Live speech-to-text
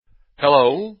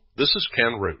Hello, this is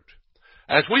Ken Root.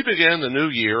 As we begin the new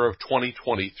year of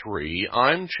 2023,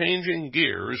 I'm changing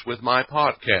gears with my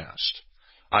podcast.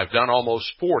 I've done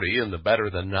almost 40 in the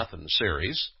Better Than Nothing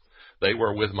series. They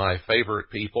were with my favorite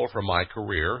people from my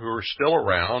career who are still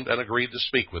around and agreed to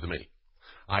speak with me.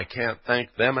 I can't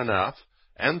thank them enough,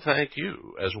 and thank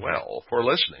you as well for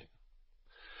listening.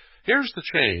 Here's the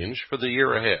change for the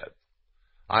year ahead.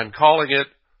 I'm calling it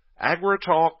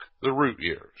AgriTalk the Root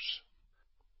Years.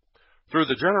 Through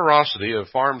the generosity of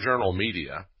Farm Journal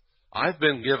Media, I've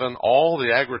been given all the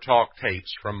AgriTalk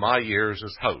tapes from my years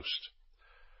as host.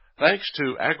 Thanks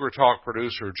to AgriTalk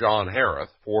producer John Harrith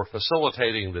for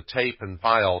facilitating the tape and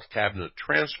file cabinet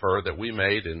transfer that we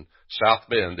made in South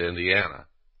Bend, Indiana.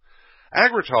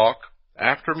 AgriTalk,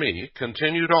 after me,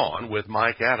 continued on with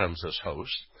Mike Adams as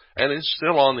host, and is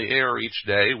still on the air each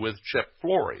day with Chip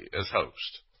Flory as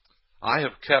host. I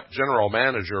have kept General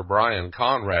Manager Brian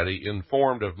Conradi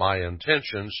informed of my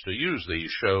intentions to use these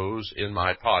shows in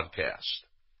my podcast.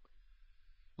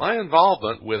 My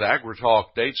involvement with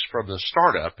AgriTalk dates from the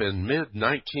startup in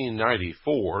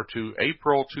mid-1994 to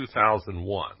April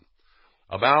 2001,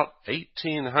 about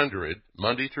 1,800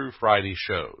 Monday through Friday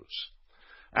shows.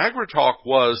 AgriTalk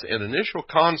was, in initial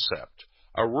concept,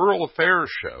 a rural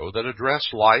affairs show that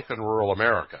addressed life in rural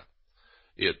America.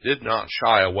 It did not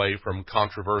shy away from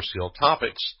controversial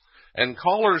topics, and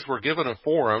callers were given a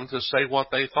forum to say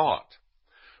what they thought.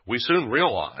 We soon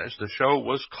realized the show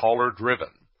was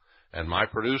caller-driven, and my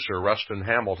producer, Rustin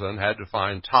Hamilton, had to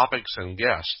find topics and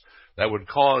guests that would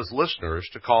cause listeners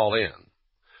to call in.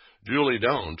 Julie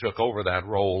Doan took over that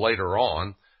role later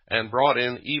on and brought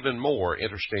in even more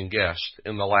interesting guests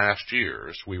in the last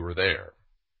years we were there.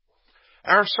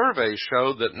 Our surveys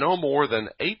showed that no more than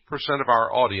 8% of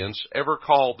our audience ever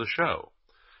called the show,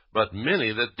 but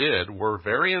many that did were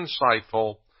very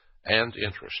insightful and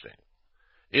interesting.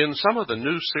 In some of the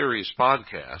new series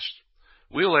podcasts,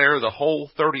 we'll air the whole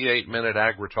 38-minute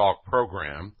AgriTalk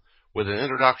program with an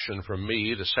introduction from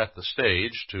me to set the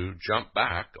stage to jump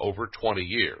back over 20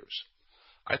 years.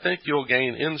 I think you'll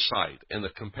gain insight in the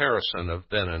comparison of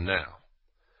then and now.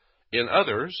 In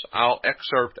others, I'll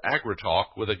excerpt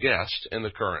AgriTalk with a guest in the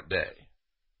current day.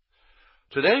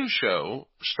 Today's show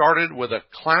started with a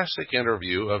classic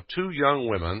interview of two young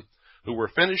women who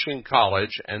were finishing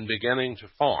college and beginning to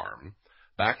farm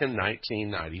back in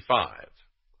 1995.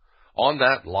 On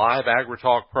that live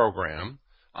AgriTalk program,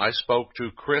 I spoke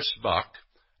to Chris Buck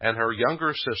and her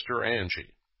younger sister,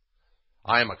 Angie.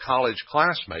 I am a college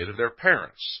classmate of their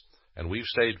parents, and we've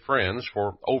stayed friends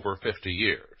for over 50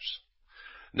 years.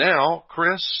 Now,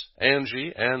 Chris,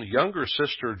 Angie, and younger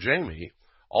sister, Jamie,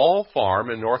 all farm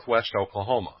in northwest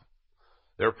Oklahoma.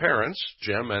 Their parents,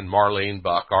 Jim and Marlene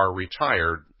Buck, are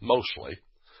retired mostly,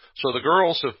 so the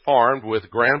girls have farmed with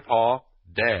Grandpa,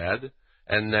 Dad,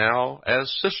 and now as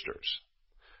sisters.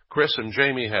 Chris and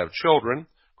Jamie have children.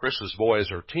 Chris's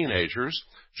boys are teenagers.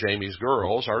 Jamie's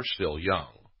girls are still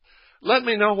young. Let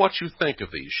me know what you think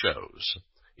of these shows.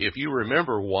 If you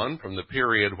remember one from the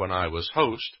period when I was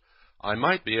host, I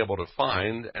might be able to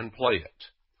find and play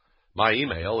it. My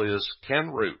email is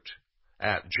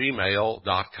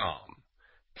kenroot@gmail.com.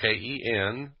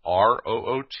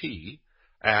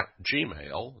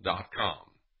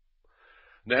 KENROOT@gmail.com.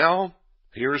 Now,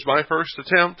 here's my first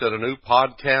attempt at a new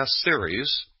podcast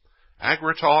series,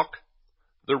 AgriTalk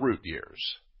the Root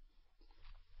Years.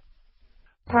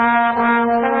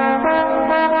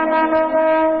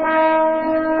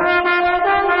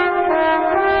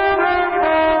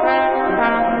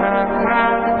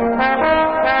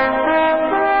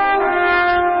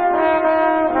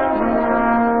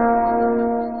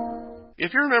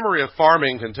 If your memory of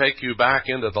farming can take you back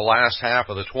into the last half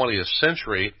of the 20th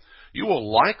century, you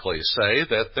will likely say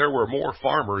that there were more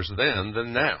farmers then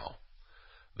than now.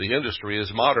 The industry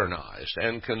is modernized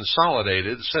and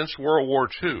consolidated since World War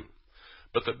II,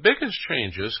 but the biggest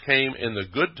changes came in the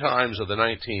good times of the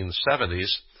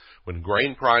 1970s when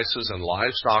grain prices and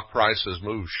livestock prices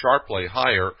moved sharply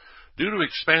higher due to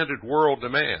expanded world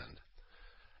demand,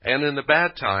 and in the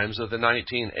bad times of the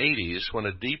 1980s when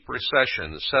a deep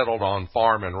recession settled on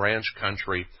farm and ranch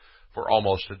country for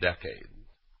almost a decade.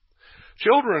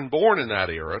 Children born in that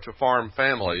era to farm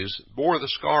families bore the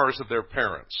scars of their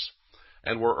parents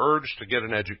and were urged to get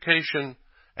an education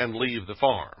and leave the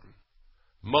farm.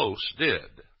 Most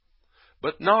did,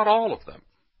 but not all of them.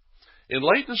 In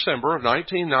late December of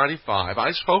 1995,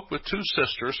 I spoke with two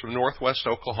sisters from northwest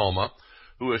Oklahoma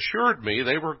who assured me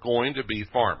they were going to be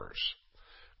farmers.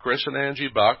 Chris and Angie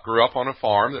Buck grew up on a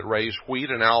farm that raised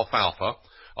wheat and alfalfa,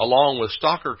 along with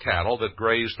stocker cattle that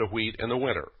grazed the wheat in the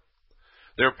winter.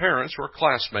 Their parents were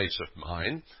classmates of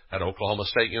mine at Oklahoma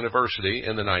State University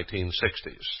in the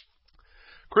 1960s.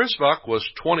 Chris Buck was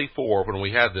 24 when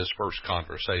we had this first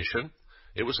conversation.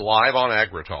 It was live on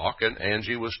AgriTalk, and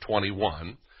Angie was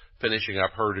 21, finishing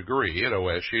up her degree at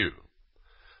OSU.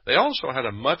 They also had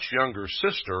a much younger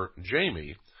sister,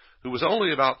 Jamie, who was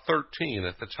only about 13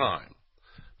 at the time,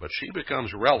 but she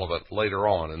becomes relevant later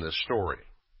on in this story.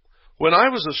 When I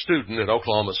was a student at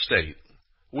Oklahoma State,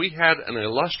 we had an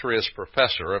illustrious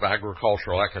professor of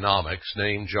agricultural economics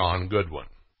named John Goodwin.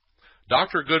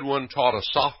 Dr. Goodwin taught a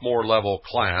sophomore-level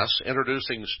class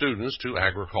introducing students to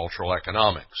agricultural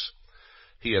economics.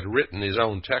 He had written his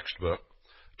own textbook,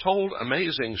 told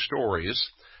amazing stories,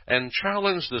 and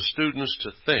challenged the students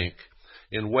to think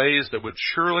in ways that would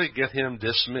surely get him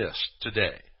dismissed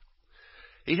today.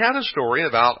 He had a story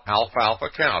about Alfalfa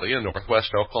County in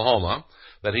northwest Oklahoma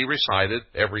that he recited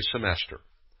every semester.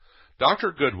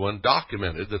 Dr. Goodwin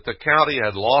documented that the county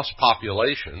had lost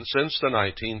population since the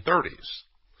 1930s.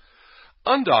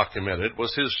 Undocumented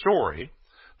was his story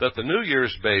that the New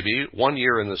Year's baby, 1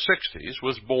 year in the 60s,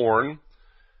 was born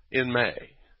in May,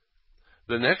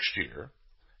 the next year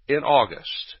in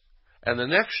August, and the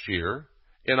next year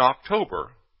in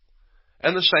October,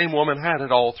 and the same woman had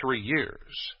it all 3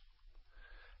 years.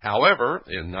 However,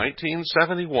 in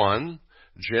 1971,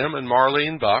 Jim and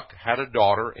Marlene Buck had a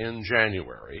daughter in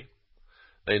January.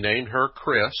 They named her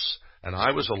Chris, and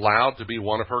I was allowed to be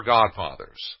one of her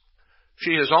godfathers.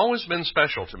 She has always been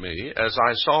special to me, as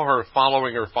I saw her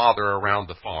following her father around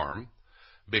the farm,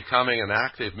 becoming an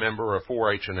active member of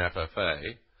 4-H and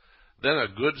FFA, then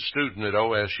a good student at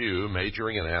OSU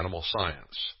majoring in animal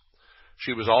science.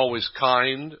 She was always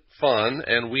kind, fun,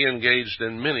 and we engaged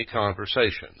in many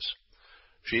conversations.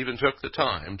 She even took the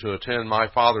time to attend my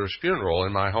father's funeral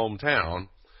in my hometown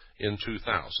in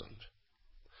 2000.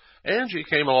 Angie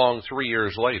came along 3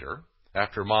 years later,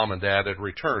 after Mom and Dad had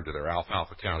returned to their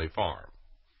Alfalfa County farm.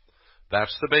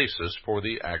 That's the basis for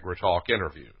the AgriTalk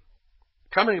interview.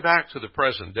 Coming back to the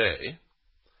present day,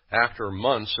 after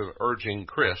months of urging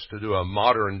Chris to do a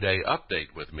modern-day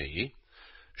update with me,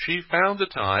 she found the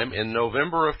time in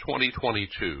November of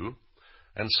 2022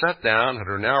 and sat down at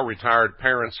her now-retired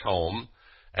parents' home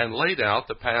and laid out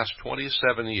the past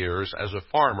 27 years as a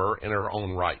farmer in her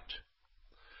own right.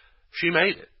 She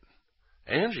made it.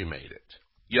 Angie made it.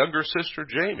 Younger sister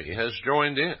Jamie has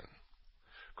joined in.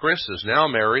 Chris is now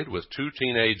married with 2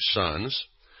 teenage sons.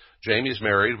 Jamie's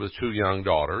married with 2 young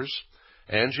daughters.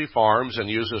 Angie farms and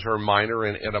uses her minor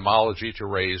in entomology to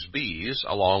raise bees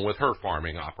along with her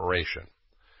farming operation.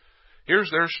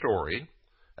 Here's their story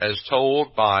as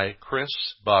told by Chris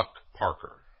Buck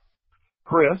Parker.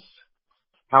 Chris,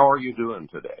 how are you doing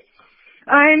today?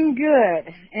 I'm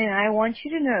good, and I want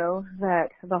you to know that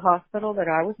the hospital that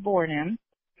I was born in,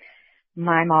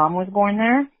 my mom was born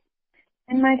there,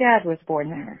 and my dad was born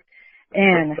there.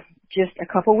 And just a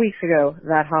couple weeks ago,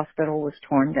 that hospital was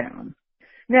torn down.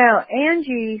 Now,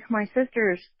 Angie, my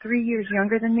sister, is 3 years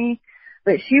younger than me,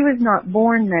 but she was not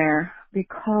born there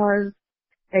because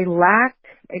they lacked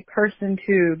a person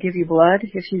to give you blood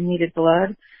if you needed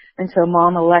blood, and so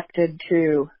Mom elected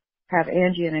to have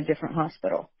Angie in a different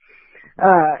hospital.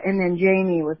 And then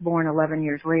Jamie was born 11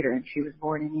 years later, and she was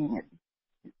born in Enid.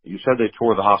 You said they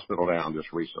tore the hospital down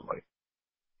just recently.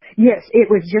 Yes, it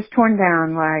was just torn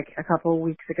down like a couple of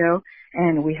weeks ago,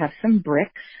 and we have some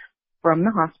bricks from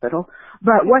the hospital.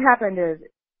 But what happened is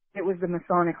it was the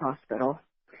Masonic Hospital,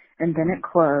 and then it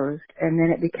closed, and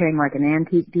then it became like an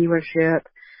antique dealership.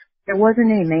 There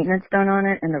wasn't any maintenance done on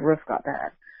it, and the roof got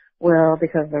bad. Well,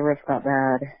 because the roof got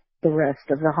bad, the rest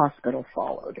of the hospital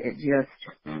followed. It just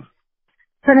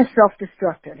kind of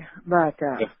self-destructed, but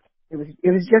it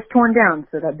was just torn down,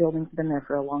 so that building's been there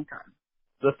for a long time.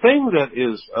 The thing that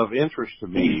is of interest to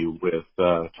me with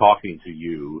talking to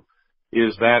you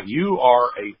is that you are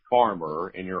a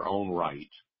farmer in your own right,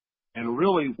 and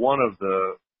really one of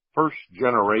the first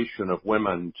generation of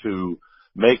women to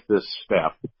make this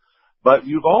step. But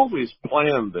you've always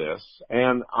planned this,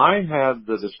 and I had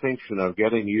the distinction of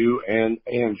getting you and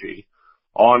Angie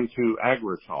onto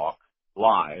AgriTalk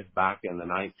live back in the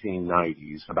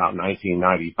 1990s, about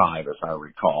 1995 as I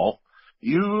recall.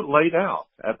 You laid out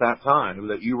at that time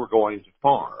that you were going to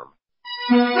farm.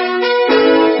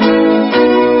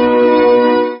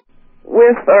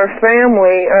 With our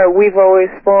family, we've always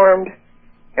farmed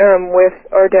with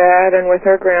our dad and with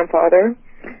our grandfather.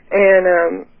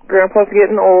 And Grandpa's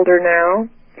getting older now,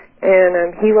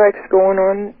 and he likes going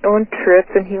on trips,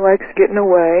 and he likes getting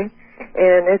away.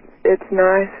 And it's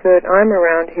nice that I'm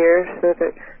around here so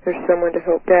that there's someone to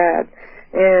help Dad.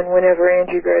 And whenever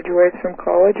Angie graduates from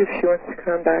college, if she wants to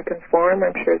come back and farm,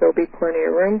 I'm sure there'll be plenty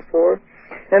of room for her.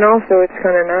 And also, it's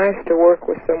kind of nice to work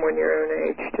with someone your own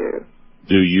age, too.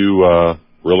 Do you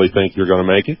really think you're going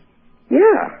to make it?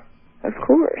 Yeah, of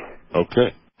course.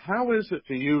 Okay. How is it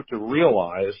to you to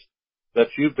realize that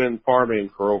you've been farming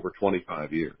for over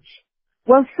 25 years?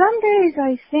 Well, some days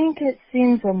I think it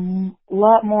seems a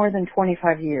lot more than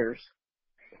 25 years.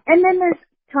 And then there's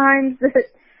times that it's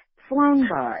flown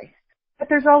by. But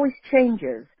there's always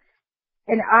changes.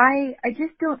 And I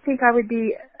just don't think I would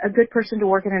be a good person to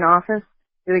work in an office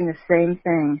doing the same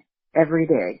thing every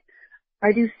day.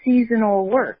 I do seasonal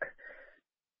work.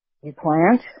 You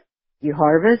plant, you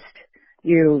harvest,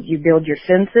 you build your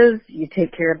fences, you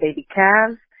take care of baby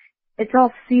calves. It's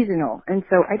all seasonal. And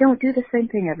so I don't do the same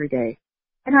thing every day.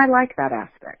 And I like that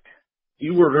aspect.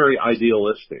 You were very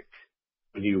idealistic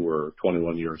when you were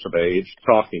 21 years of age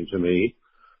talking to me.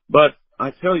 But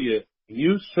I tell you,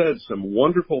 you said some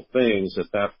wonderful things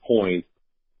at that point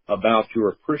about your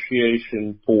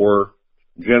appreciation for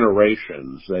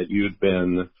generations that you'd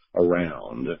been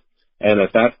around. And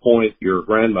at that point, your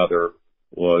grandmother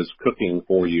was cooking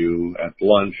for you at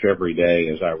lunch every day,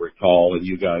 as I recall, and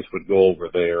you guys would go over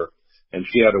there. And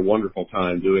she had a wonderful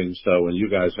time doing so, and you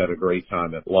guys had a great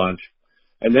time at lunch.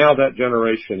 And now that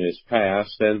generation is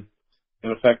past, and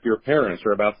in effect, your parents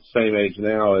are about the same age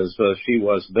now as she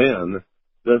was then.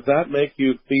 Does that make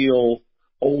you feel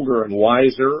older and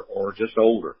wiser, or just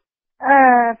older?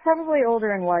 Probably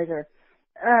older and wiser.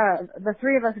 The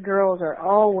three of us girls are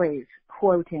always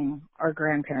quoting our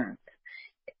grandparents.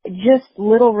 Just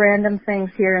little random things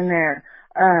here and there.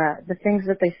 The things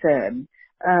that they said.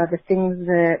 The things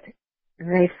that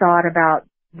they thought about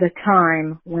the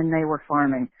time when they were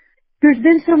farming. There's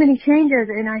been so many changes,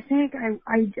 and I think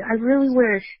I really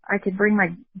wish I could bring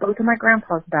both of my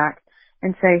grandpas back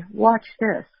and say, watch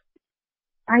this.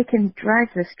 I can drive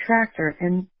this tractor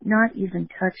and not even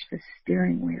touch the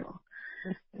steering wheel.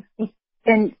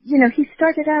 And, he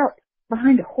started out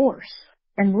behind a horse,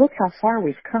 and look how far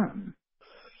we've come.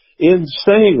 In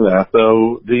saying that,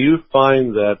 though, do you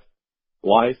find that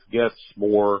life gets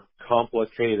more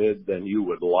complicated than you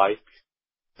would like,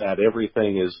 that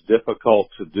everything is difficult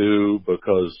to do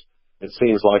because it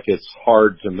seems like it's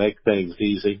hard to make things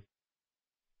easy?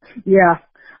 Yeah.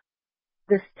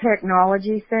 This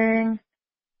technology thing,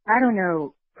 I don't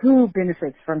know who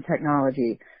benefits from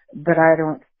technology, but I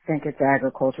don't think it's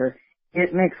agriculture.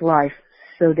 It makes life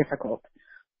so difficult.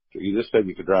 You just said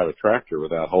you could drive a tractor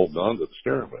without holding on to the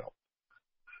steering wheel.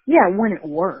 Yeah, when it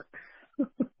works.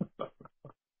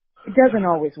 It doesn't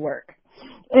always work.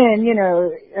 And,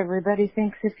 everybody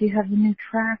thinks if you have a new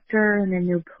tractor and a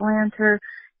new planter,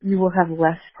 you will have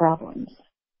less problems.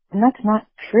 And that's not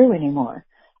true anymore.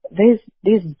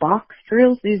 These box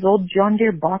drills, these old John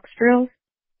Deere box drills,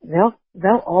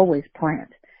 they'll always plant.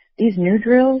 These new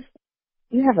drills,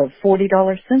 you have a $40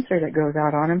 sensor that goes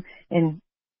out on them, and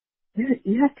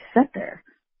you have to sit there.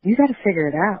 You got to figure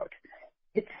it out.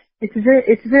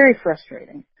 It's very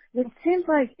frustrating. It seems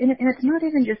like, and it's not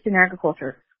even just in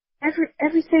agriculture.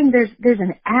 Everything, there's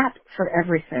an app for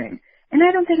everything. And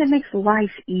I don't think it makes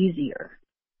life easier.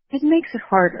 It makes it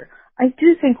harder. I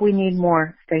do think we need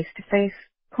more face-to-face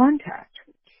contact.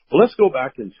 Well, let's go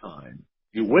back in time.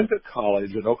 You went to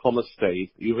college at Oklahoma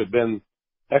State. You had been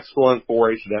excellent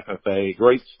 4-H and FFA,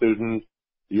 great student.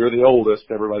 You're the oldest.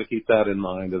 Everybody keep that in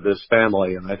mind of this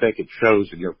family, and I think it shows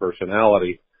in your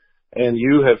personality. And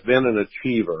you have been an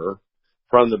achiever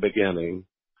from the beginning.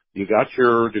 You got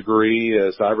your degree,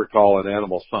 as I recall, in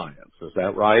animal science. Is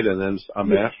that right? And then a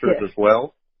master's as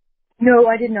well? No,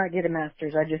 I did not get a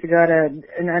master's. I just got an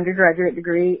undergraduate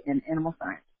degree in animal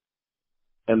science.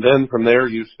 And then from there,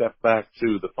 you stepped back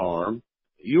to the farm.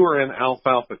 You are in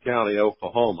Alfalfa County,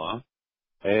 Oklahoma,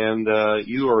 and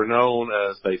you are known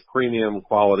as a premium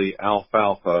quality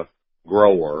alfalfa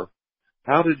grower.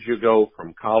 How did you go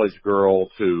from college girl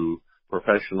to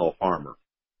professional farmer?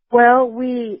 Well,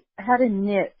 we had a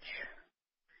niche,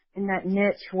 and that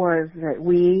niche was that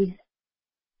we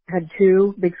had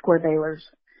 2 big square balers,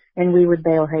 and we would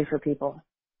bale hay for people.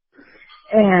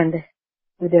 And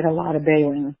we did a lot of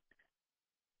baling,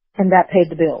 and that paid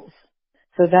the bills.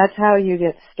 So that's how you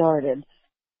get started.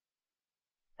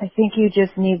 I think you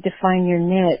just need to find your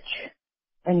niche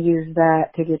and use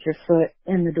that to get your foot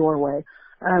in the doorway.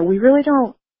 We really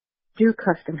don't do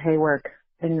custom hay work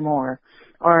anymore.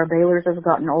 Our balers have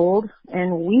gotten old,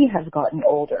 and we have gotten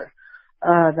older.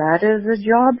 That is a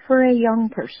job for a young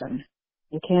person.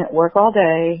 You can't work all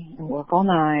day and work all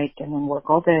night and then work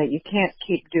all day. You can't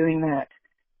keep doing that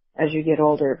as you get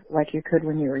older like you could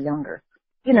when you were younger.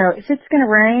 If it's going to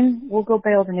rain, we'll go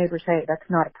bale the neighbor's hay. That's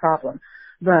not a problem.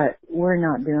 But we're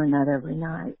not doing that every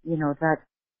night.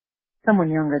 someone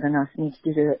younger than us needs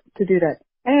to do that.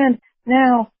 And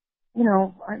now,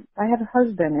 I have a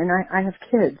husband and I have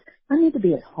kids. I need to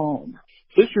be at home.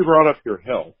 Since you brought up your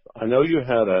health, I know you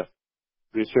had a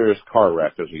pretty serious car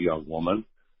wreck as a young woman.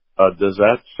 Does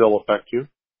that still affect you?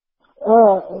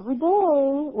 Every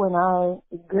day when I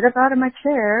get up out of my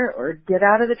chair or get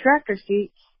out of the tractor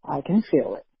seat, I can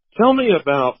feel it. Tell me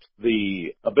about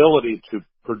the ability to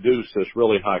produce this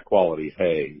really high quality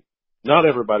hay. Not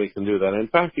everybody can do that. In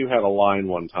fact, you had a line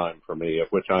one time for me, of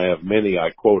which I have many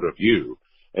I quote of you,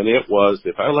 and it was,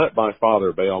 if I let my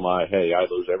father bale my hay, I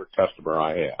lose every customer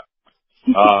I have.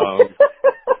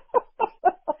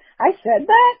 I said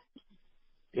that?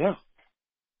 Yeah.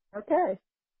 Okay.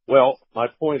 Well, my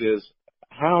point is,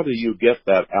 how do you get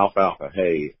that alfalfa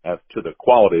hay to the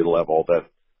quality level that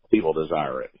people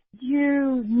desire it?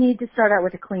 You need to start out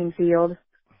with a clean field.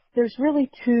 There's really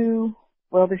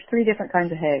there's three different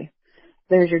kinds of hay.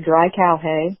 There's your dry cow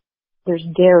hay, there's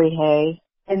dairy hay,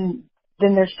 and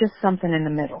then there's just something in the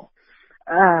middle.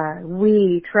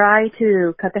 We try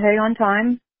to cut the hay on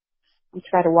time. We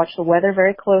try to watch the weather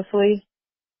very closely.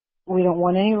 We don't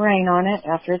want any rain on it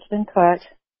after it's been cut.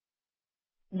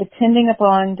 Depending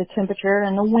upon the temperature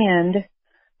and the wind,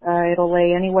 it'll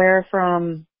lay anywhere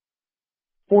from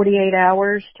 48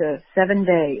 hours to 7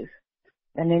 days.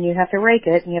 And then you have to rake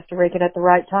it, and you have to rake it at the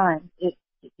right time.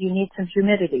 You need some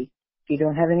humidity. If you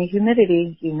don't have any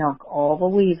humidity, you knock all the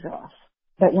leaves off.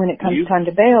 But when it comes time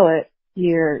to bale it,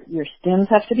 your stems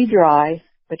have to be dry,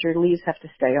 but your leaves have to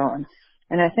stay on.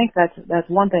 And I think that's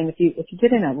one thing. If you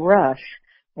get in a rush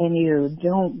and you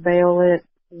don't bale it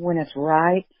when it's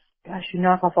right, gosh, you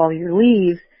knock off all your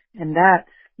leaves, and that's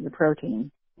the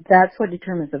protein. That's what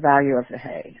determines the value of the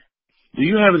hay. Do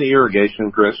you have any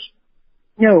irrigation, Chris?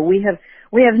 No, we have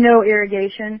no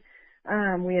irrigation.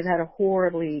 We have had a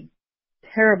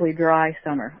terribly dry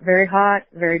summer. Very hot,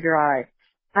 very dry.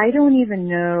 I don't even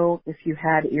know if you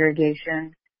had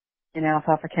irrigation in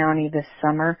Alfalfa County this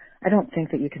summer. I don't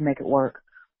think that you can make it work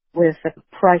with the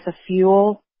price of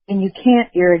fuel, and you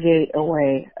can't irrigate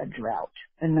away a drought,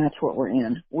 and that's what we're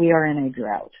in. We are in a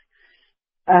drought.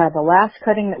 The last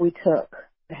cutting that we took,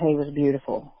 the hay was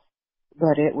beautiful,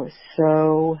 but it was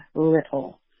so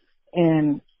little.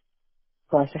 And of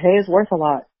course, the hay is worth a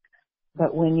lot,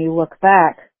 but when you look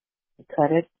back, you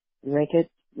cut it, you rake it,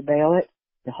 you bale it,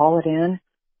 you haul it in,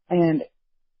 and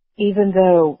even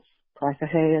though price of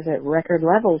hay is at record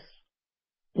levels,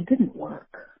 it didn't work.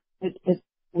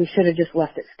 We should have just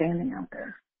left it standing out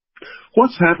there.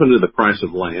 What's happened to the price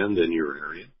of land in your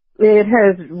area? It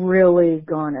has really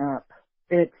gone up.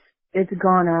 It's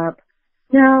gone up.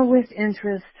 Now with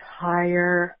interest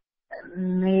higher,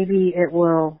 maybe it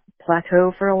will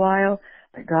plateau for a while,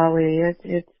 but golly,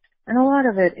 and a lot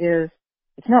of it is,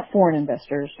 it's not foreign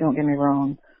investors, don't get me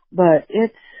wrong, but you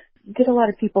get a lot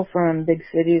of people from big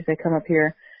cities, they come up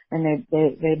here and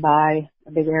they buy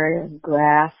a big area of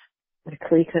grass with a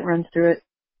creek that runs through it,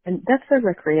 and that's their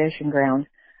recreation ground.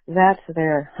 That's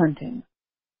their hunting.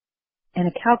 And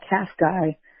a cow-calf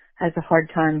guy has a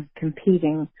hard time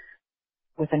competing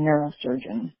with a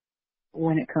neurosurgeon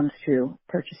when it comes to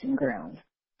purchasing ground.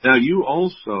 Now, you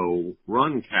also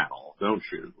run cattle, don't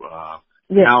you?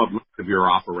 Yes. How much of your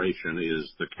operation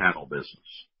is the cattle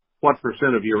business? What %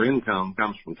 of your income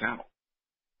comes from cattle?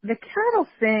 The cattle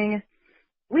thing,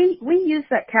 we use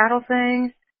that cattle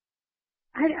thing.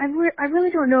 I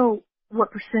really don't know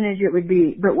what percentage it would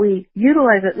be, but we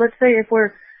utilize it. Let's say if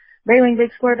we're baling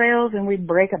big square bales and we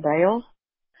break a bale,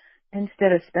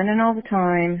 instead of spending all the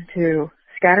time to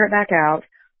scatter it back out,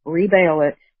 rebale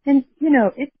it, and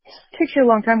it takes you a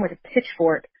long time with a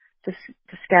pitchfork to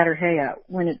scatter hay out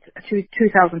when it's a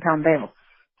 2,000 pound bale.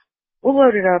 We'll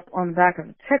load it up on the back of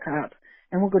a pickup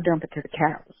and we'll go dump it to the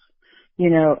cows.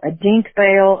 A dink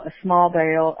bale, a small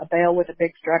bale, a bale with a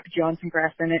big strip of Johnson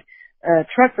grass in it. A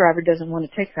truck driver doesn't want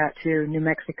to take that to New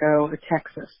Mexico or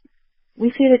Texas.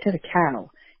 We feed it to the cow.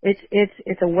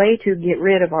 It's a way to get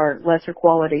rid of our lesser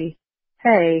quality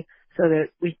hay so that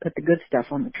we put the good stuff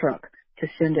on the truck to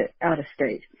send it out of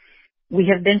state.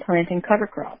 We have been planting cover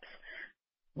crops.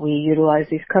 We utilize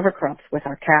these cover crops with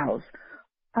our cows.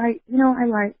 I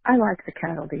like the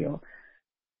cattle deal.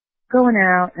 Going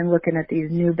out and looking at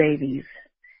these new babies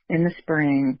in the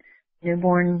spring,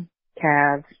 newborn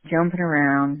calves jumping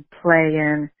around,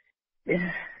 playing,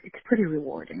 it's pretty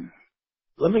rewarding.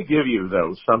 Let me give you,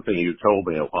 though, something you told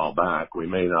me a while back. We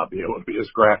may not be able to be as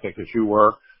graphic as you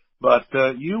were, but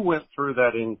you went through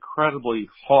that incredibly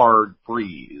hard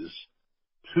freeze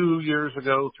 2 years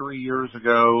ago, 3 years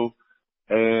ago,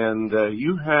 and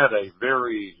you had a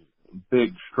very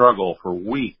big struggle for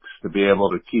weeks to be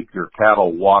able to keep your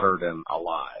cattle watered and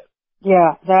alive.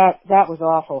 Yeah, that was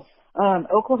awful.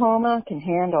 Oklahoma can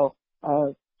handle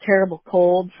a terrible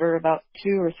cold for about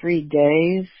 2 or 3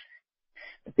 days.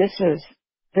 But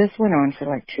this went on for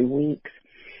like 2 weeks.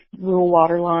 Rural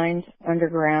water lines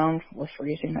underground were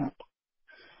freezing up.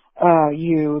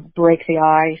 You break the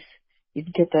ice,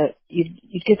 you'd get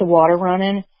the water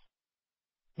running,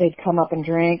 they'd come up and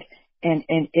drink, and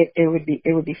it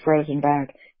would be frozen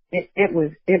back. It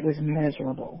was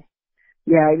miserable.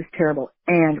 Yeah, it was terrible.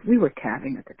 And we were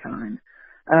calving at the time.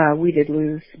 We did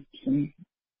lose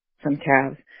some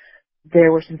calves.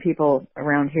 There were some people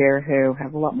around here who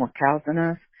have a lot more cows than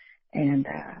us, and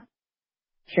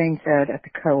Shane said at the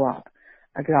co-op,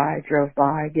 a guy drove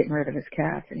by getting rid of his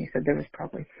calves, and he said there was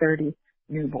probably 30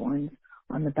 newborns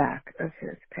on the back of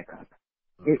his pickup.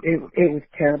 It was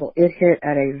terrible. It hit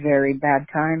at a very bad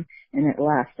time, and it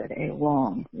lasted a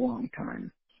long, long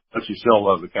time. But you still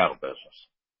love the cattle business.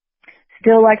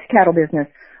 Still likes cattle business.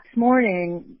 This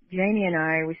morning, Jamie and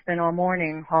I, we spent all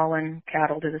morning hauling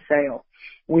cattle to the sale.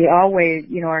 We always,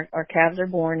 our calves are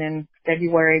born in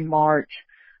February, March.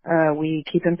 We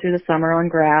keep them through the summer on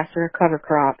grass or a cover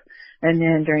crop. And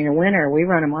then during the winter, we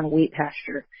run them on wheat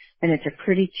pasture. And it's a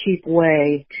pretty cheap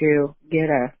way to get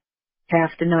a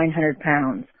calf to 900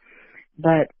 pounds.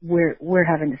 But we're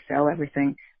having to sell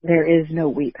everything. There is no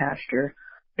wheat pasture.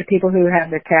 The people who have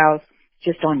their cows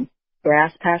just on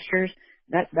grass pastures,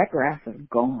 that grass is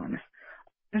gone.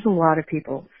 There's a lot of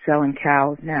people selling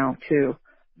cows now too,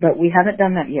 but we haven't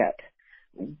done that yet.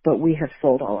 But we have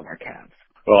sold all of our calves.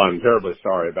 Well, I'm terribly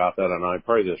sorry about that, and I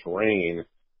pray this rain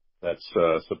that's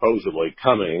supposedly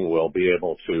coming will be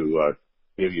able to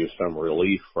give you some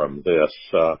relief from this.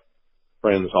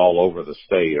 Friends all over the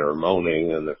state are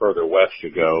moaning, and the further west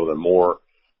you go, the more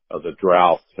of the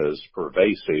drought is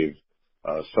pervasive.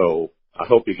 So I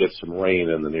hope you get some rain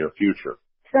in the near future.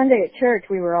 Sunday at church,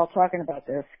 we were all talking about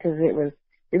this because it was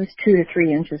 2 to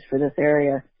 3 inches for this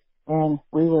area, and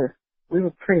we were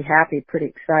pretty happy, pretty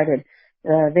excited.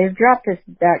 They've dropped us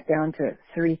back down to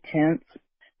 3/10,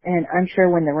 and I'm sure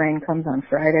when the rain comes on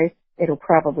Friday, it'll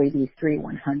probably be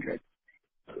 3/100.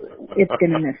 It's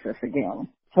going to miss us again.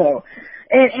 So,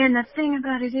 and the thing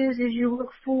about it is you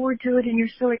look forward to it and you're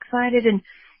so excited, and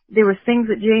there were things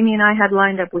that Jamie and I had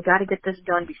lined up. We got to get this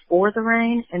done before the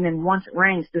rain, and then once it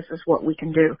rains, this is what we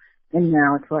can do. And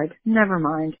now it's like, never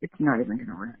mind, it's not even going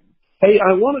to rain. Hey,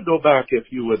 I want to go back, if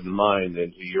you wouldn't mind,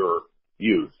 into your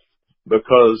youth,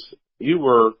 because you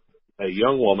were a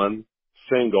young woman,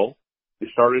 single. You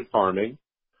started farming.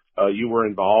 You were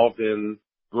involved in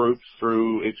groups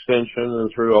through Extension and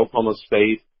through Oklahoma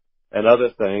State and other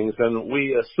things, and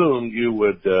we assumed you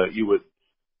would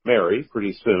marry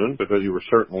pretty soon, because you were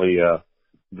certainly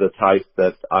the type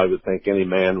that I would think any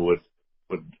man would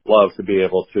love to be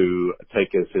able to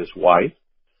take as his wife.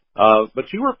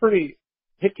 But you were pretty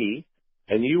picky,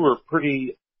 and you were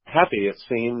pretty happy, it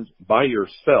seemed, by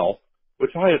yourself,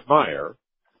 which I admire.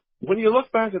 When you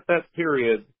look back at that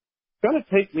period, kind of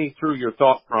take me through your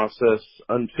thought process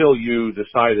until you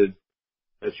decided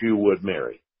that you would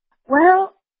marry.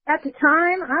 Well, at the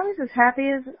time, I was as happy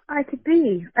as I could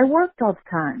be. I worked all the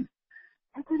time.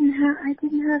 I didn't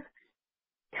have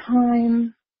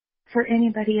time for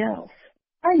anybody else.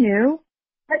 I knew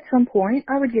at some point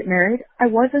I would get married. I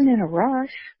wasn't in a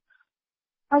rush.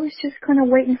 I was just kind of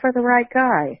waiting for the right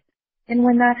guy. And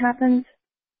when that happens,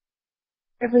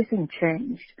 everything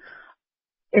changed.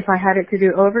 If I had it to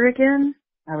do over again,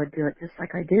 I would do it just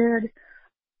like I did.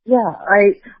 Yeah,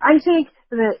 I think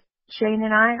that Shane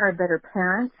and I are better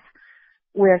parents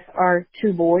with our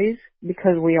 2 boys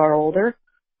because we are older.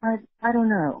 I don't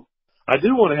know. I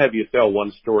do want to have you tell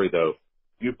one story, though.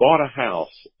 You bought a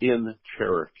house in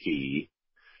Cherokee,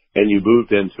 and you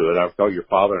moved into it. I thought your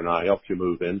father and I helped you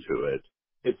move into it.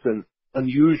 It's an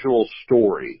unusual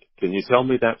story. Can you tell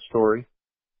me that story?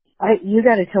 You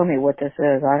got to tell me what this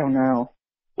is. I don't know.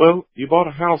 Well, you bought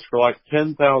a house for like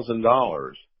 $10,000,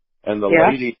 and the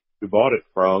lady who bought it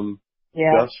from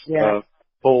just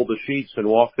pulled the sheets and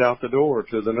walked out the door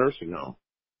to the nursing home.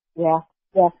 Yeah.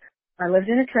 I lived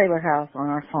in a trailer house on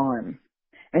our farm,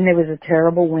 and there was a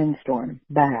terrible windstorm,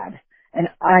 bad. And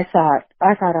I thought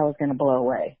I was going to blow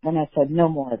away. And I said, no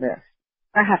more of this.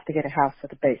 I have to get a house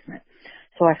with a basement.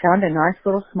 So I found a nice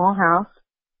little small house,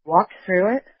 walked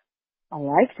through it. I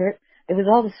liked it. There was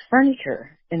all this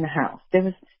furniture in the house. There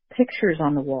was pictures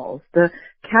on the walls. The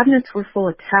cabinets were full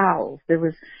of towels. There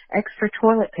was extra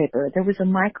toilet paper. There was a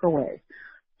microwave.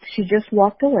 She just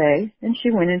walked away, and she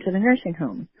went into the nursing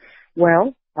home.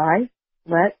 Well, I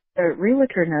let the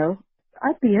realtor know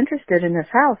I'd be interested in this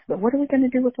house, but what are we going to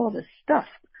do with all this stuff?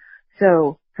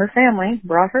 So her family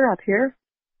brought her up here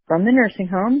from the nursing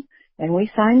home, And we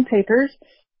signed papers,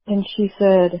 and she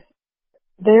said,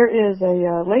 there is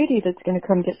a lady that's going to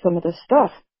come get some of this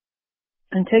stuff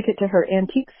and take it to her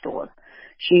antique store.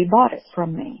 She bought it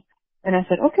from me. And I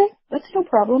said, okay, that's no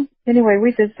problem. Anyway,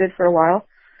 we visited for a while,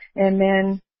 and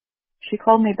then she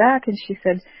called me back and she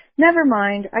said, never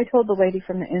mind. I told the lady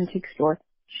from the antique store,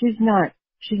 she's not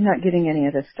getting any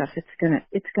of this stuff.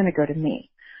 It's gonna go to me.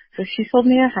 So she sold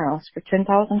me a house for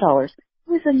 $10,000. It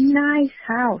was a nice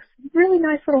house, really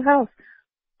nice little house,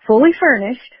 fully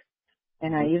furnished,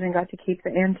 and I even got to keep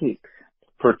the antiques.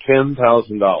 For $10,000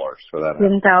 for that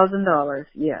house. $10,000,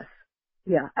 yes.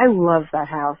 Yeah, I love that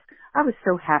house. I was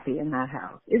so happy in that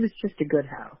house. It was just a good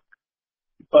house.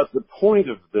 But the point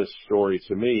of this story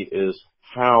to me is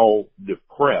how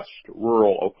depressed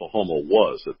rural Oklahoma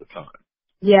was at the time.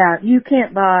 Yeah, you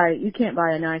can't buy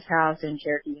a nice house in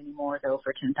Cherokee anymore though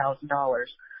for $10,000.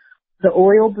 The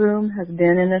oil boom has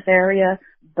been in this area,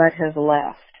 but has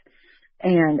left.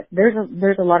 And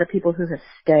there's a lot of people who have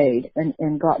stayed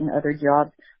and gotten other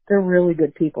jobs. They're really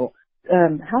good people.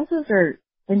 In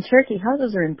Cherokee,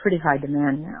 houses are in pretty high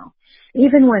demand now.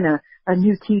 Even when a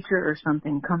new teacher or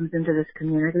something comes into this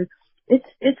community,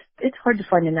 it's hard to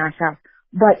find a nice house.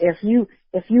 But if you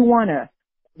want a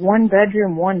 1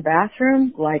 bedroom, 1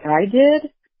 bathroom like I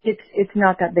did, it's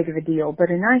not that big of a deal. But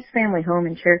a nice family home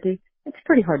in Cherokee, it's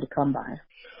pretty hard to come by.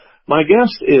 My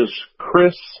guest is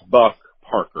Chris Buck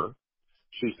Parker.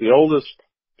 She's the oldest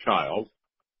child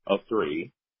of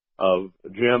 3 of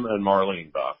Jim and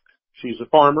Marlene Buck. She's a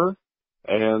farmer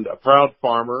and a proud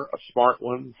farmer, a smart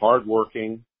one,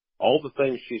 hardworking. All the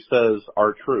things she says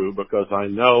are true because I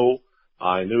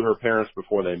knew her parents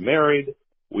before they married.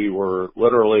 We were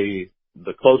literally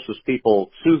the closest people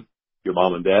to your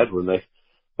mom and dad when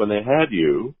they had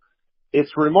you.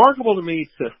 It's remarkable to me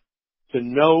to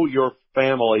know your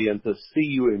family and to see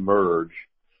you emerge.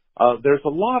 There's a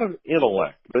lot of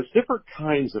intellect. There's different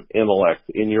kinds of intellect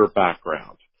in your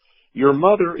background. Your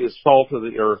mother is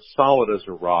solid as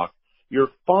a rock. Your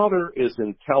father is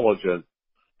intelligent,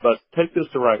 but take this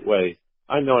the right way.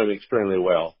 I know him extremely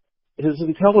well. His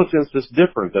intelligence is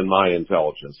different than my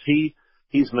intelligence.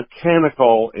 He's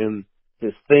mechanical in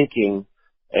his thinking,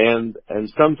 and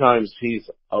sometimes he's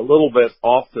a little bit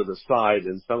off to the side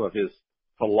in some of his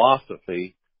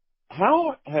philosophy.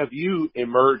 How have you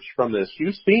emerged from this?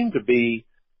 You seem to be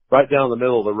right down the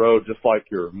middle of the road, just like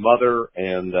your mother,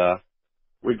 and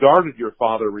regarded your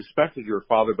father, respected your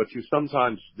father, but you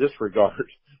sometimes disregard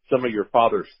some of your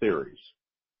father's theories.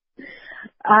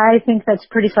 I think that's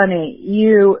pretty funny.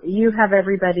 You have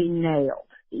everybody nailed.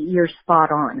 You're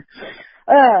spot on.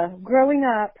 Growing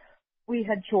up, we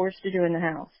had chores to do in the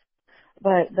house,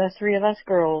 but the 3 of us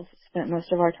girls spent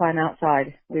most of our time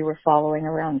outside. We were following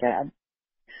around Dad.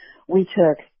 We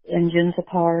took engines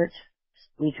apart.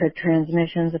 We took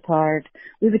transmissions apart.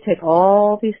 We would take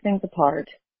all these things apart.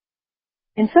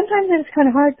 And sometimes it was kind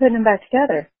of hard putting them back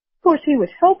together. Of course, he would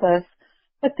help us,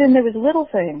 but then there was little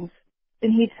things,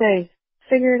 and he'd say,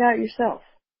 figure it out yourself.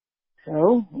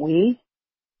 So we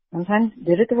sometimes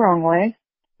did it the wrong way.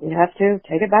 We'd have to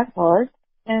take it back apart,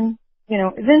 and,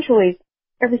 eventually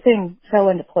everything fell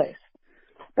into place.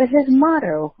 But his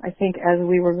motto, I think, as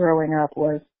we were growing up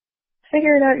was,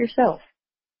 figure it out yourself.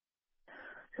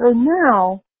 So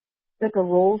now that the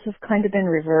roles have kind of been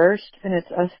reversed, and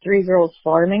it's us 3 girls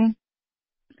farming,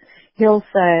 he'll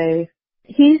say,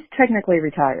 he's technically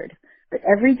retired, but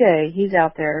every day he's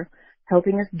out there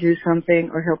helping us do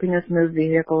something or helping us move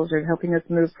vehicles or helping us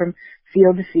move from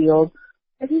field to field.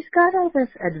 And he's got all this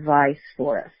advice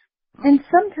for us. And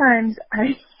sometimes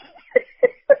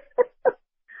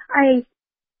I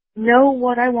know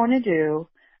what I want to do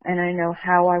and I know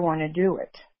how I want to do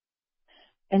it.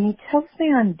 And he tells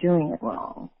me I'm doing it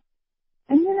wrong.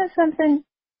 And you know something?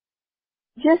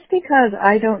 Just because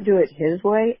I don't do it his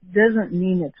way doesn't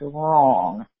mean it's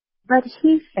wrong. But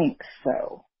he thinks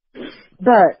so.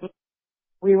 But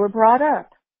we were brought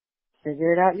up.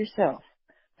 Figure it out yourself.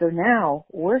 So now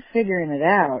we're figuring it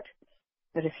out.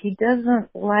 But if he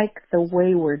doesn't like the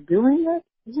way we're doing it,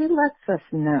 he lets us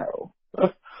know.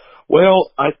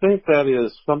 Well, I think that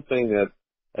is something that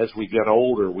as we get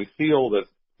older, we feel that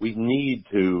we need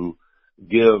to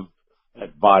give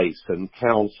advice and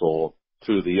counsel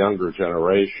to the younger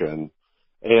generation.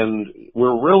 And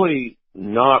we're really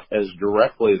not as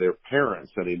directly their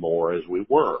parents anymore as we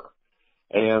were.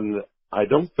 And I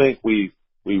don't think we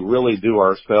really do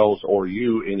ourselves or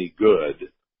you any good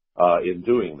in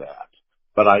doing that.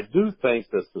 But I do think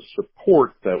that the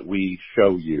support that we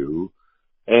show you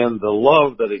and the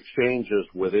love that exchanges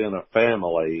within a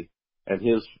family and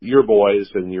your boys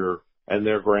and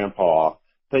their grandpa,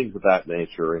 things of that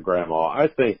nature, and grandma, I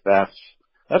think that's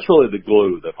That's really the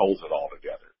glue that holds it all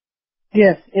together.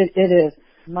 Yes, it is.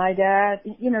 My dad,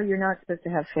 you're not supposed to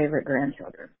have favorite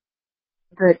grandchildren,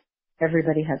 but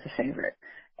everybody has a favorite.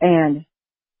 And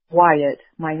Wyatt,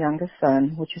 my youngest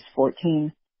son, which is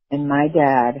 14, and my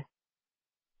dad,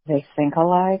 they think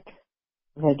alike,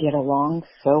 they get along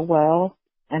so well,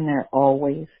 and they're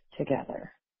always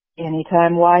together.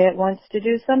 Anytime Wyatt wants to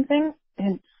do something,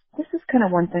 and this is kind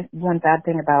of one bad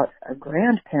thing about a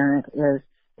grandparent is,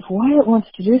 if Wyatt wants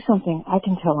to do something, I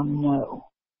can tell him no.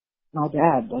 My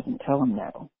dad doesn't tell him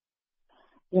no.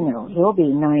 He'll be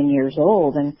 9 years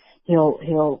old and he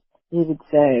would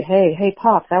say, hey,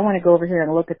 Pops, I want to go over here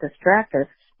and look at this tractor.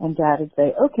 And Dad would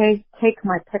say, okay, take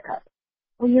my pickup.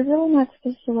 Well, you're really not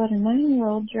supposed to let a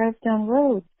 9-year-old drive down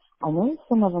roads. I know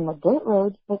some of them are dirt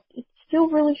roads, but it still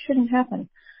really shouldn't happen.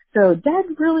 So Dad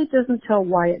really doesn't tell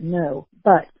Wyatt no,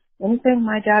 but anything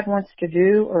my dad wants to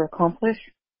do or accomplish,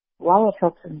 Wyatt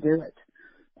helps him do it.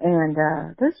 And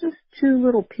there's just two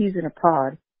little peas in a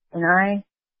pod, and I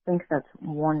think that's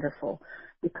wonderful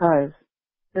because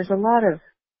there's a lot of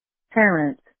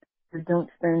parents who don't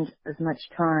spend as much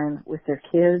time with their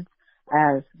kids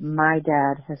as my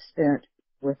dad has spent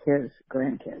with his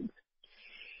grandkids.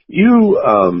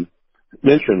 You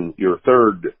mentioned your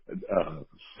third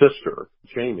sister,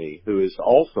 Jamie, who is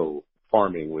also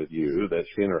farming with you, that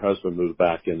she and her husband moved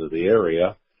back into the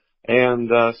area. And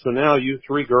so now you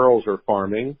three girls are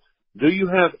farming. Do you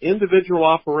have individual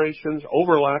operations,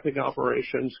 overlapping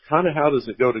operations? Kind of how does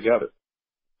it go together?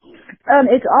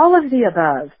 It's all of the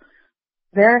above.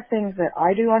 There are things that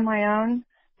I do on my own.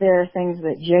 There are things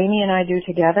that Jamie and I do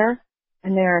together.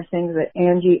 And there are things that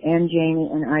Angie and Jamie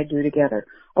and I do together.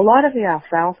 A lot of the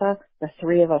alfalfa, the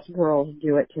three of us girls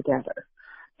do it together.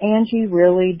 Angie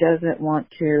really doesn't want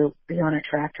to be on a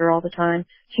tractor all the time.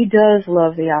 She does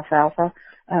love the alfalfa.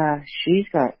 She's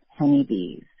got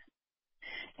honeybees.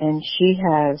 And she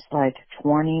has like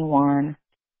 21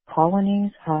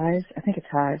 colonies, hives. I think it's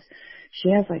hives. She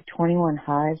has like 21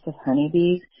 hives of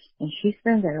honeybees, and she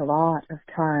spends a lot of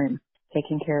time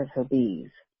taking care of her bees.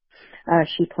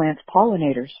 She plants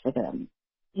pollinators for them.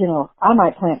 I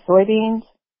might plant soybeans,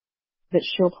 but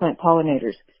she'll plant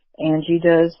pollinators. Angie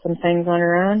does some things on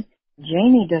her own.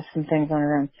 Jamie does some things on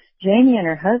her own. Jamie and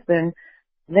her husband,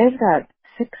 they've got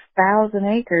 6,000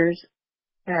 acres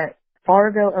at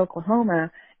Fargo,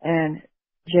 Oklahoma, and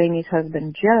Jamie's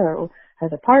husband Joe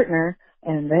has a partner,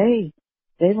 and they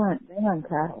run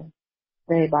cattle.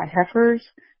 They buy heifers,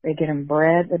 they get them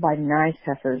bred. They buy nice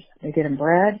heifers. They get them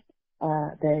bred.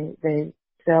 They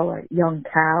sell a young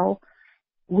cow.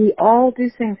 We all do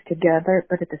things together,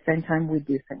 but at the same time we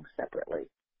do things separately.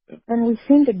 And we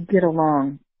seem to get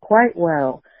along quite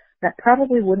well. That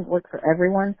probably wouldn't work for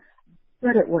everyone,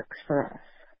 but it works for us.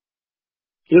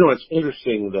 It's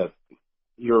interesting that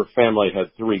your family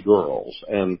had three girls,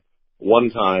 and one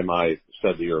time I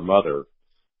said to your mother,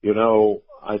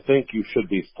 I think you should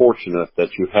be fortunate that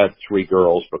you had three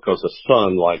girls because a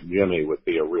son like Jimmy would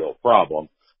be a real problem.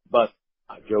 But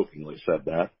I jokingly said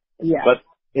that. Yeah. But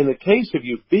in the case of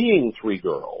you being three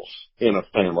girls in a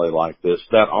family like this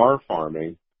that are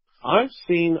farming, I've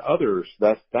seen others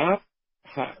that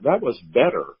was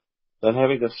better than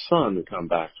having a son come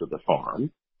back to the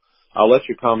farm. I'll let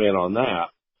you comment on that.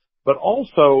 But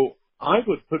also, I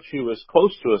would put you as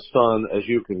close to a son as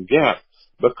you can get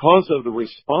because of the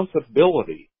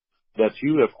responsibility that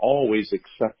you have always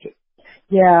accepted.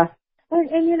 Yeah.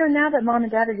 And now that Mom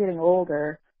and Dad are getting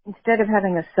older, instead of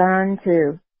having a son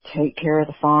to take care of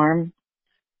the farm,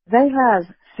 they have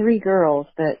three girls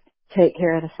that take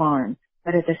care of the farm.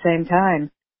 But at the same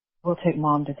time, we'll take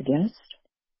Mom to the dentist.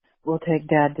 We'll take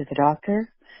Dad to the doctor.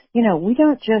 We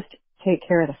don't just take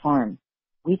care of the farm.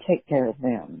 We take care of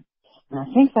them. And I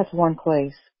think that's one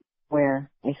place where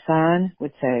a son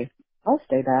would say, I'll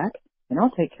stay back and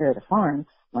I'll take care of the farm.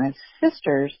 My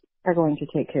sisters are going to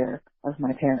take care of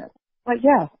my parents. But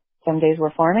yeah, some days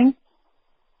we're farming.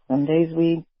 Some days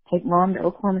we take Mom to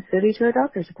Oklahoma City to a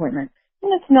doctor's appointment.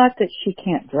 And it's not that she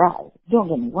can't drive. Don't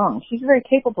get me wrong. She's very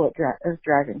capable of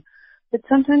driving. But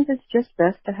sometimes it's just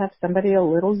best to have somebody a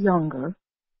little younger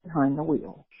behind the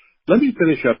wheel. Let me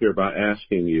finish up here by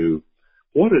asking you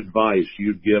what advice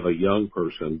you'd give a young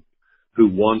person who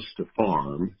wants to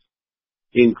farm,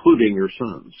 including your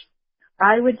sons.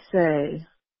 I would say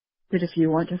that if you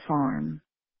want to farm,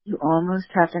 you almost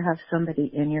have to have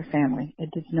somebody in your family.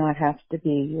 It does not have to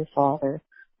be your father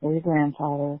or your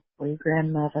grandfather or your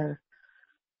grandmother.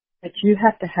 But you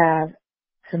have to have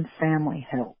some family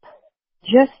help.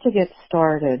 Just to get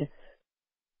started,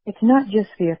 it's not just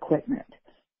the equipment.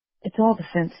 It's all the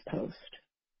fence post.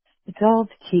 It's all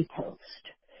the T-post.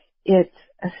 It's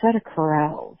a set of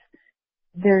corrals.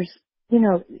 there's,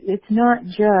 it's not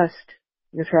just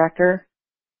your tractor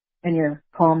and your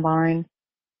combine.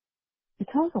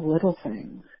 It's all the little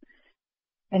things.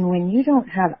 And when you don't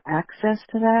have access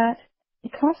to that,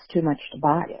 it costs too much to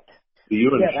buy it. Do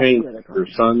you change your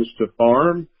sons to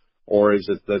farm, or is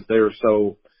it that they're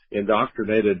so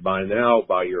indoctrinated by now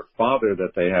by your father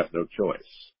that they have no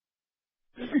choice?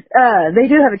 They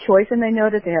do have a choice, and they know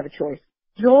that they have a choice.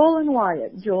 Joel and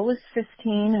Wyatt. Joel is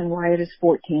 15 and Wyatt is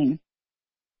 14.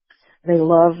 They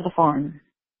love the farm.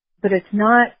 But it's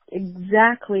not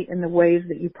exactly in the ways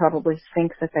that you probably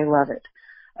think that they love it.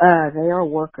 They are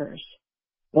workers.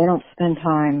 They don't spend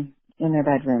time in their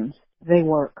bedrooms. They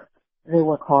work. They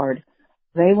work hard.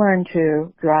 They learn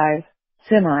to drive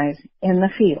semis in the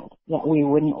field. Yeah, we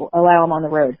wouldn't allow them on the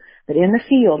road. But in the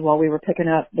field, while we were picking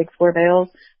up big square bales,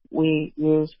 we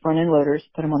used front-end loaders,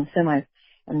 put them on the semis.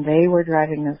 And they were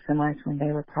driving those semis when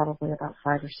they were probably about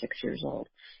 5 or 6 years old.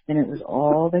 And it was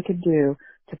all they could do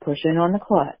to push in on the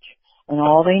clutch. And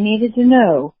all they needed to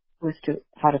know was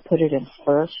how to put it in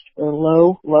first or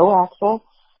low axle,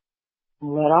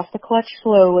 let off the clutch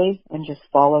slowly, and just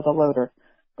follow the loader.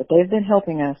 But they've been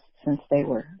helping us since they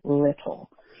were little.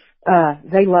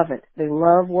 They love it. They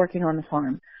love working on the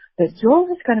farm. But Joel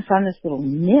has kind of found this little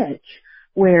niche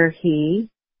where he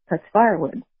cuts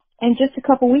firewood. And just a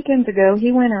couple weekends ago,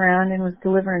 he went around and was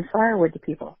delivering firewood to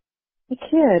people. The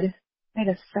kid made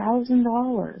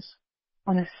 $1,000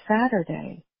 on a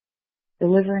Saturday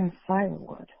delivering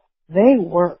firewood. They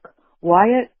work.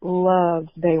 Wyatt loves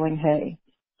baling hay.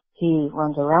 He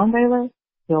runs a round baler.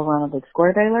 He'll run a big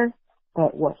square baler.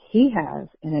 But what he has,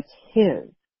 and it's his,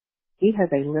 he has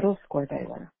a little square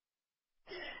baler.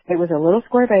 It was a little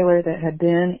square baler that had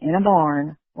been in a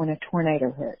barn when a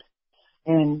tornado hit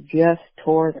and just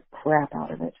tore the crap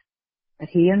out of it. But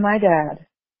he and my dad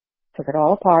took it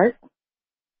all apart,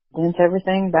 bent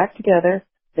everything back together.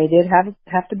 They did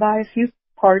have to buy a few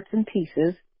parts and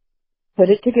pieces, put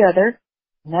it together,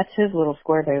 and that's his little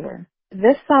square baler.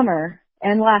 This summer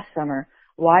and last summer,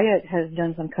 Wyatt has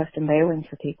done some custom baling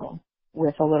for people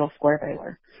with a little square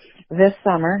baler. This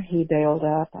summer, he baled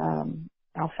up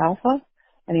alfalfa,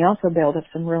 and he also baled up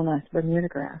some real nice Bermuda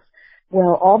grass.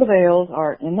 Well, all the bales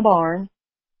are in the barn,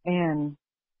 and,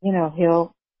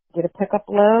 he'll get a pickup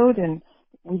load, and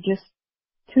we just,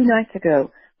 2 nights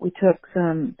ago, we took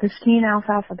some 15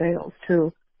 alfalfa bales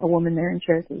to a woman there in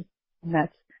Cherokee, and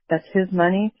that's his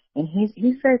money, and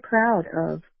he's very proud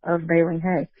of baling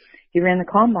hay. He ran the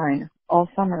combine all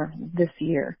summer this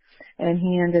year, and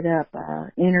he ended up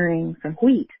entering some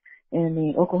wheat in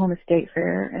the Oklahoma State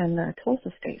Fair and the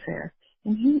Tulsa State Fair,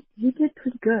 and he did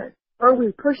pretty good. Are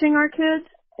we pushing our kids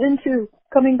into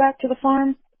coming back to the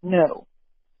farm? No.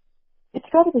 It's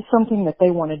got to be something that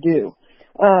they want to do.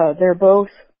 They're both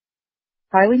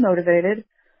highly motivated.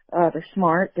 They're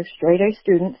smart. They're straight A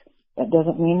students. That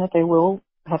doesn't mean that they will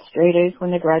have straight A's when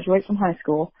they graduate from high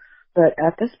school. But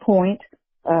at this point,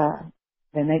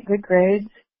 they make good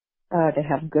grades. They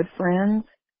have good friends.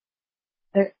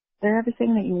 They're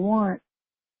everything that you want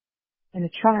in a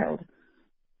child.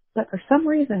 But for some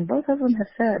reason, both of them have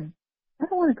said, I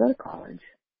don't want to go to college.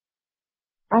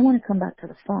 I want to come back to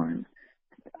the farm.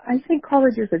 I think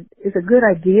college is a good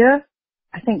idea.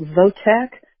 I think Votech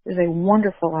is a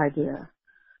wonderful idea.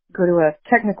 Go to a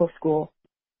technical school,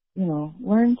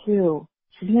 learn to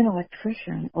be an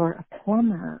electrician or a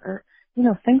plumber or,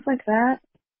 things like that.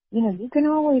 You can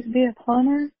always be a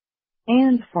plumber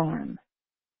and farm.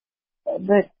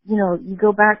 But, you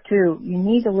go back to, you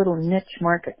need a little niche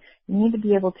market. You need to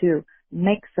be able to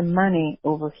make some money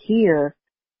over here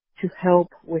to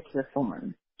help with your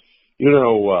farm.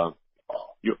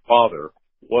 Your father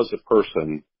was a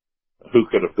person who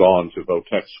could have gone to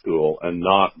Votech school and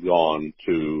not gone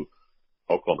to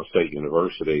Oklahoma State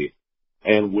University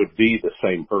and would be the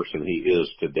same person he is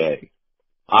today.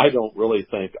 I don't really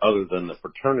think, other than the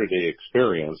fraternity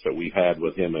experience that we had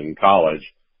with him in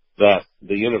college, that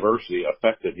the university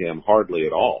affected him hardly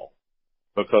at all,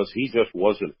 because he just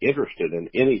wasn't interested in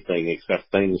anything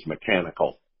except things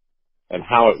mechanical and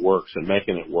how it works and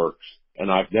making it work. And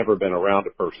I've never been around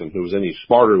a person who was any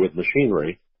smarter with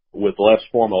machinery, with less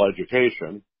formal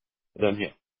education than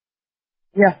him.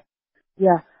 Yeah.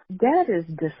 Dad is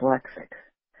dyslexic.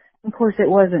 Of course, it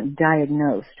wasn't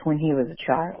diagnosed when he was a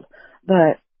child,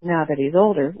 but now that he's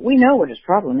older, we know what his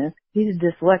problem is. He's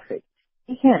dyslexic.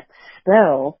 He can't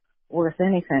spell worth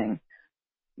anything,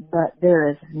 but there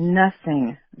is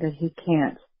nothing that he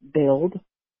can't build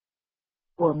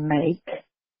or make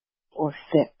or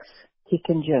fix. He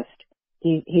can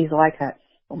he's like that.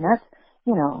 And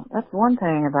that's one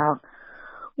thing about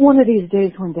one of these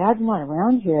days when Dad's not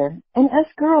around here. And us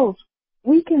girls,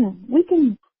 we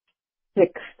can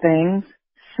fix things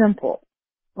simple.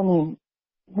 I mean,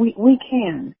 we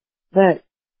can. But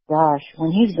gosh,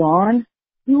 when he's gone,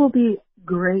 he will be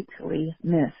greatly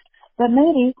missed. But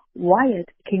maybe Wyatt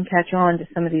can catch on to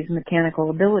some of these mechanical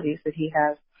abilities that he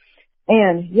has.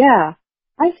 And yeah,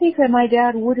 I think that my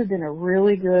dad would have been a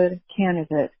really good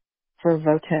candidate for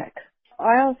Votech.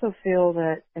 I also feel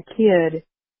that a kid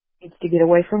needs to get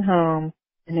away from home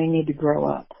and they need to grow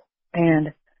up.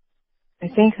 And I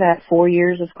think that 4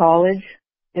 years of college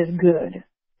is good.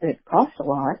 It costs a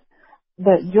lot.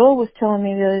 But Joel was telling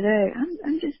me the other day,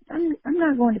 I'm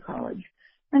not going to college.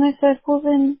 And I said, well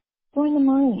then, join the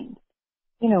Marines.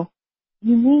 You know,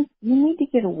 you need to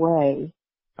get away.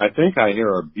 I think I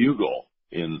hear a bugle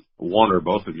in one or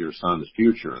both of your sons'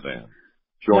 future then.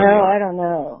 Well, I don't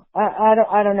know. I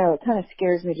don't know. It kind of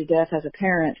scares me to death as a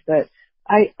parent, but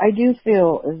I do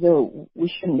feel as though we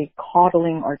shouldn't be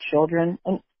coddling our children.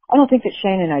 And I don't think that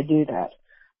Shane and I do that.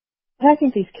 But I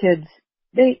think these kids,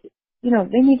 they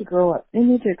need to grow up. They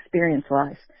need to experience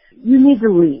life. You need to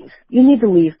leave. You need to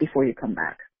leave before you come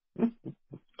back.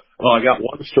 Well, I got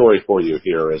one story for you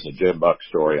here as a Jim Buck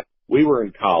story. We were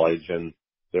in college and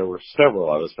there were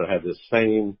several of us that had this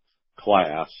same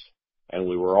class and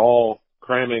we were all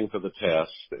cramming for the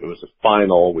test. It was a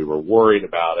final. We were worried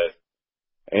about it.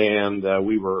 And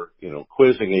we were,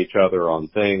 quizzing each other on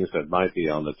things that might be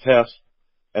on the test.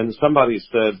 And somebody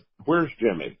said, "Where's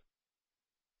Jimmy?"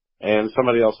 And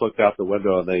somebody else looked out the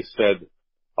window and they said,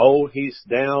 "Oh, he's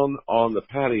down on the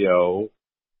patio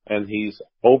and he's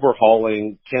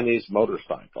overhauling Kenny's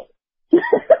motorcycle."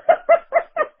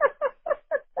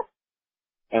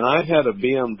 And I had a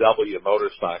BMW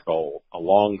motorcycle a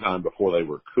long time before they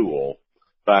were cool,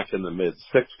 back in the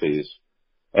mid-'60s.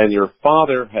 And your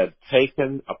father had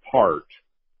taken apart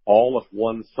all of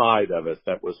one side of it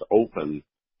that was open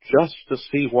just to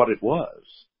see what it was,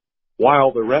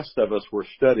 while the rest of us were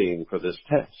studying for this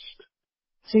test.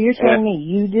 So you're telling me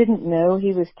you didn't know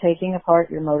he was taking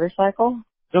apart your motorcycle?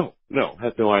 No,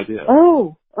 had no idea.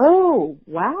 Oh,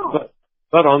 wow.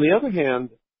 But on the other hand,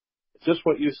 just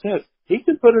what you said, he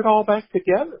can put it all back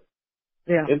together.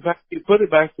 Yeah. In fact, he put it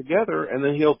back together and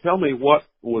then he'll tell me what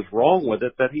was wrong with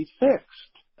it that he fixed.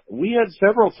 We had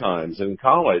several times in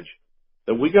college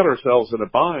that we got ourselves in a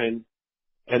bind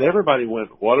and everybody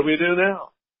went, "What do we do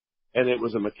now?" And it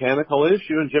was a mechanical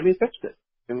issue and Jimmy fixed it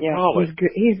in college.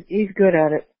 He's good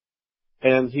at it.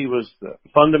 And he was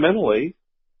fundamentally,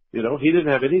 he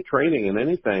didn't have any training in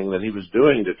anything that he was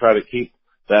doing to try to keep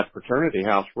that fraternity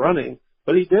house running,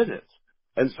 but he did it.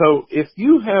 And so if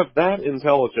you have that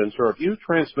intelligence, or if you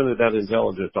transmitted that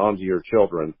intelligence onto your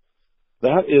children,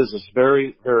 that is a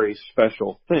very, very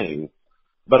special thing.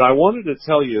 But I wanted to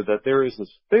tell you that there is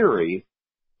this theory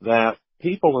that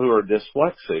people who are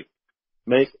dyslexic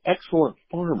make excellent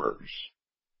farmers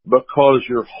because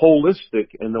you're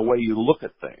holistic in the way you look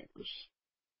at things.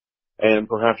 And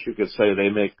perhaps you could say they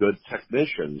make good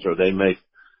technicians, or they make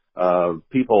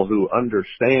people who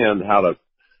understand how to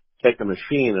take a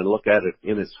machine and look at it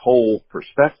in its whole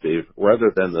perspective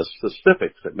rather than the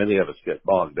specifics that many of us get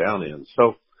bogged down in.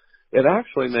 So it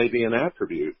actually may be an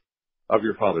attribute of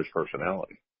your father's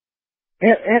personality.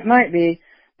 It might be,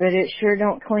 but it sure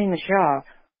don't clean the shop.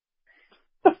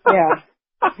 Yeah.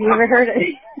 Have you ever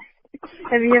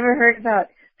heard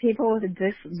about people with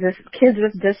kids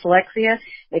with dyslexia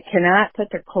that cannot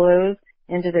put their clothes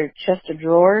into their chest of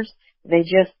drawers? They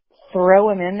just throw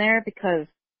them in there because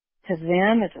to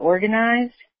them it's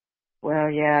organized. Well,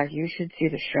 yeah, you should see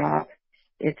the shop.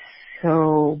 It's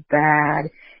so bad.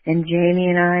 And Jamie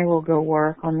and I will go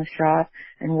work on the shop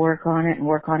and work on it, and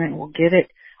we'll get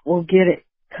it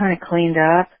kind of cleaned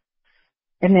up.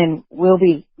 And then we'll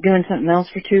be doing something else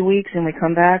for 2 weeks and we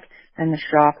come back and the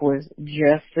shop was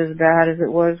just as bad as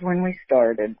it was when we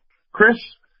started. Chris,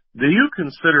 do you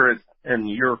consider it in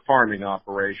your farming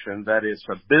operation that it's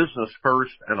a business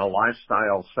first and a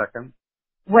lifestyle second?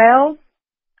 Well,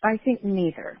 I think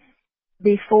neither.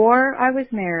 Before I was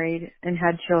married and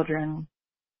had children,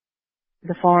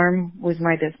 the farm was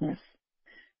my business.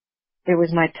 It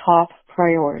was my top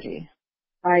priority.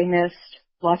 I missed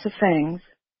lots of things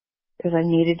because I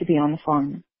needed to be on the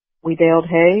farm. We baled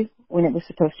hay when it was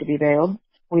supposed to be baled.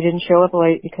 We didn't show up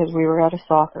late because we were at a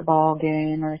soccer ball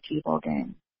game or a t-ball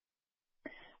game.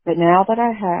 But now that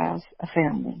I have a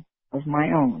family of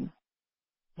my own,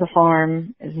 the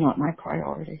farm is not my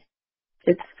priority.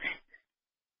 It's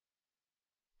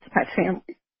my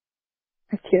family,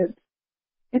 my kids.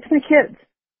 It's my kids.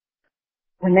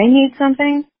 When they need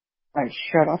something, I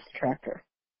shut off the tractor.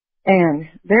 And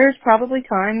there's probably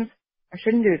times I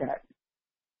shouldn't do that.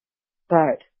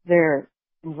 But they're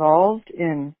involved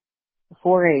in the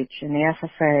 4-H and the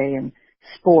FFA and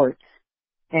sports,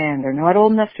 and they're not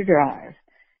old enough to drive.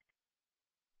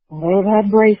 They've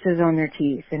had braces on their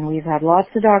teeth, and we've had lots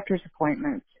of doctor's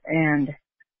appointments, and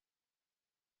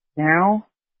now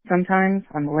sometimes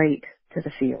I'm late to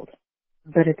the field,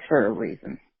 but it's for a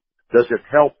reason. Does it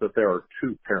help that there are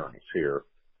two parents here,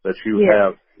 that you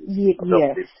have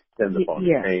ability to depend upon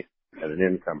Shane and an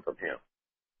income from him?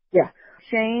 Yeah.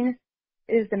 Shane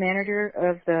is the manager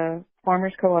of the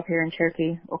Farmers Co-op here in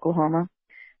Cherokee, Oklahoma,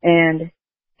 and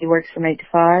he works from 8 to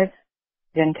 5,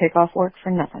 didn't take off work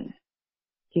for nothing.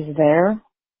 He's there.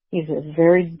 He's a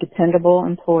very dependable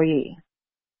employee.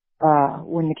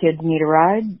 When the kids need a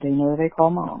ride, they know they call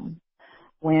Mom.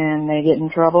 When they get in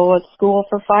trouble at school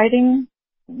for fighting,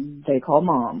 they call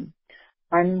Mom.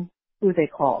 I'm who they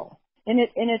call. And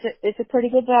it's a pretty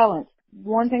good balance.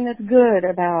 One thing that's good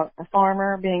about a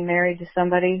farmer being married to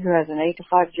somebody who has an 8 to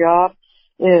 5 job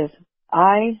is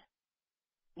I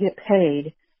get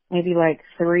paid maybe like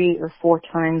 3 or 4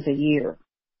 times a year,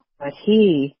 but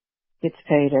he gets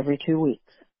paid every 2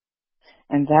 weeks.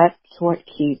 And that's what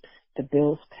keeps the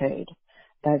bills paid.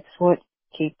 That's what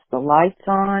keeps the lights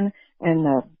on and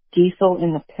the diesel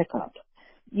in the pickup.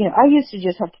 You know, I used to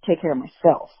just have to take care of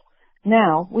myself.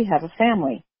 Now we have a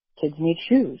family. Kids need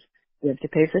shoes. We have to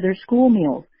pay for their school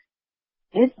meals.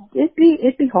 It'd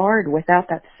be hard without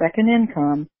that second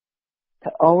income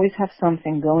to always have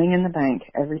something going in the bank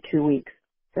every 2 weeks.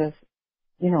 Because,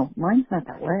 you know, mine's not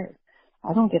that way.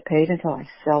 I don't get paid until I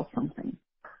sell something.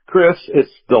 Chris, it's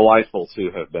delightful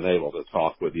to have been able to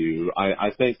talk with you.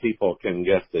 I think people can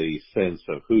get the sense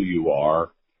of who you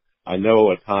are. I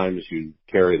know at times you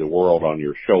carry the world on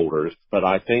your shoulders, but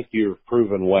I think you've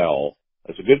proven well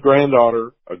as a good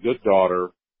granddaughter, a good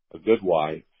daughter, a good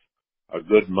wife, a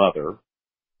good mother,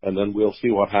 and then we'll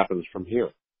see what happens from here.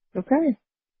 Okay.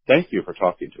 Thank you for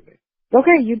talking to me.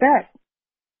 Okay, you bet.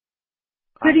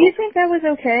 So do you think that was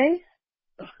okay?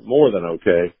 More than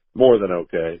okay. More than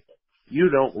okay. You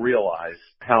don't realize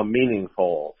how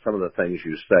meaningful some of the things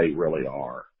you say really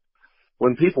are.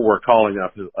 When people were calling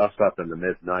us up in the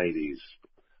mid-90s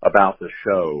about the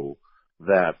show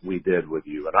that we did with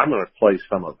you, and I'm going to play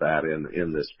some of that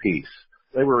in this piece,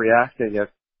 they were reacting at,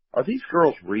 are these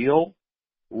girls real?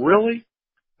 Really?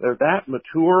 They're that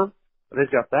mature?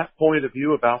 They've got that point of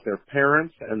view about their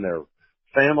parents and their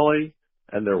family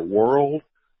and their world?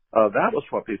 That was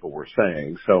what people were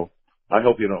saying. So I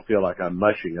hope you don't feel like I'm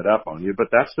mushing it up on you, but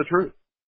that's the truth.